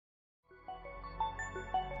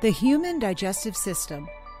The human digestive system,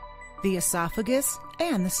 the esophagus,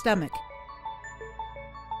 and the stomach.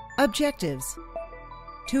 Objectives: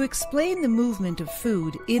 to explain the movement of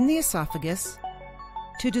food in the esophagus,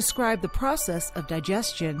 to describe the process of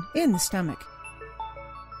digestion in the stomach.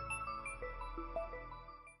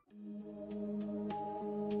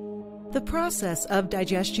 The process of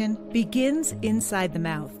digestion begins inside the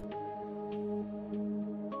mouth.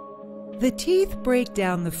 The teeth break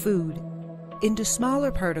down the food into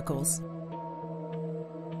smaller particles.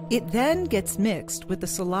 It then gets mixed with the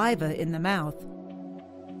saliva in the mouth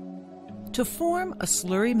to form a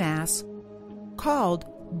slurry mass called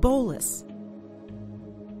bolus.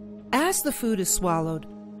 As the food is swallowed,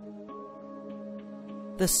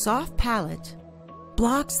 the soft palate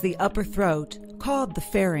blocks the upper throat called the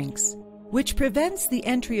pharynx, which prevents the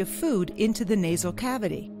entry of food into the nasal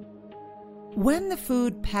cavity. When the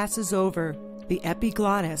food passes over the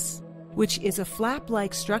epiglottis, which is a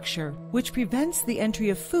flap-like structure which prevents the entry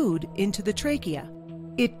of food into the trachea,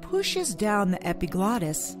 it pushes down the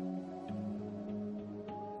epiglottis.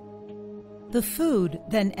 The food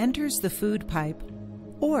then enters the food pipe,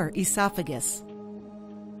 or esophagus,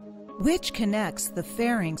 which connects the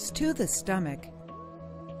pharynx to the stomach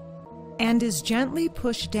and is gently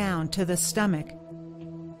pushed down to the stomach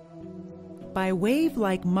by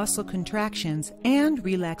wave-like muscle contractions and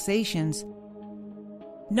relaxations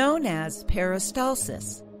known as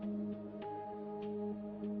peristalsis.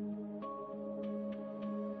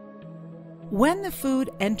 When the food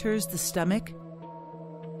enters the stomach,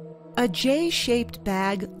 a J-shaped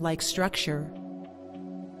bag-like structure,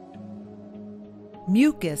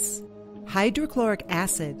 mucus, hydrochloric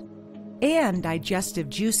acid, and digestive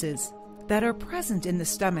juices that are present in the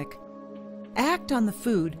stomach act on the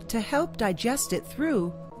food to help digest it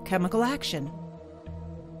through chemical action.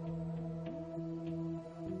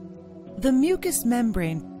 The mucous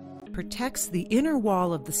membrane protects the inner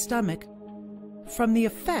wall of the stomach from the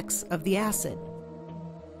effects of the acid.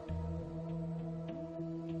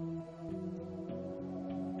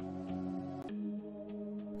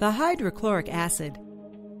 The hydrochloric acid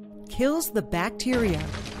kills the bacteria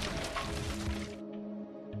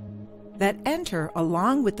that enter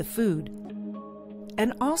along with the food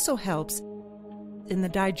and also helps in the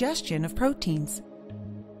digestion of proteins.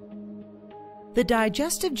 The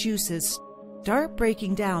digestive juices start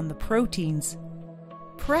breaking down the proteins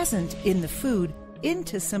present in the food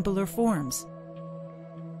into simpler forms.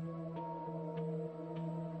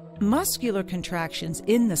 Muscular contractions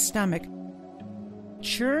in the stomach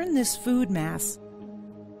churn this food mass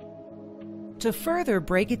to further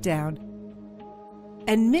break it down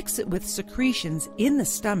and mix it with secretions in the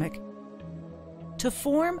stomach to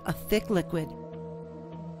form a thick liquid.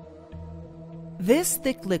 This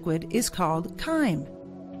thick liquid is called chyme.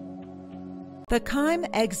 The chyme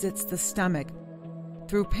exits the stomach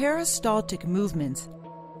through peristaltic movements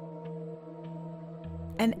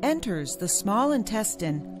and enters the small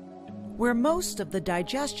intestine where most of the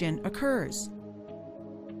digestion occurs.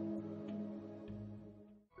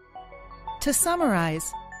 To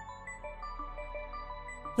summarize,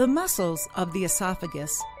 the muscles of the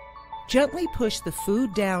esophagus gently push the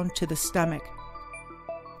food down to the stomach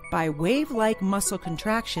by wave-like muscle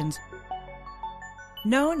contractions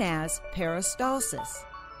known as peristalsis.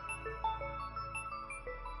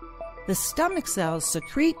 The stomach cells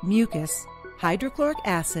secrete mucus, hydrochloric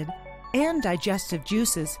acid, and digestive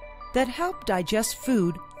juices that help digest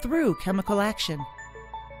food through chemical action.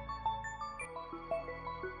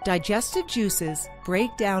 Digestive juices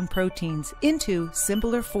break down proteins into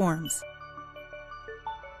simpler forms.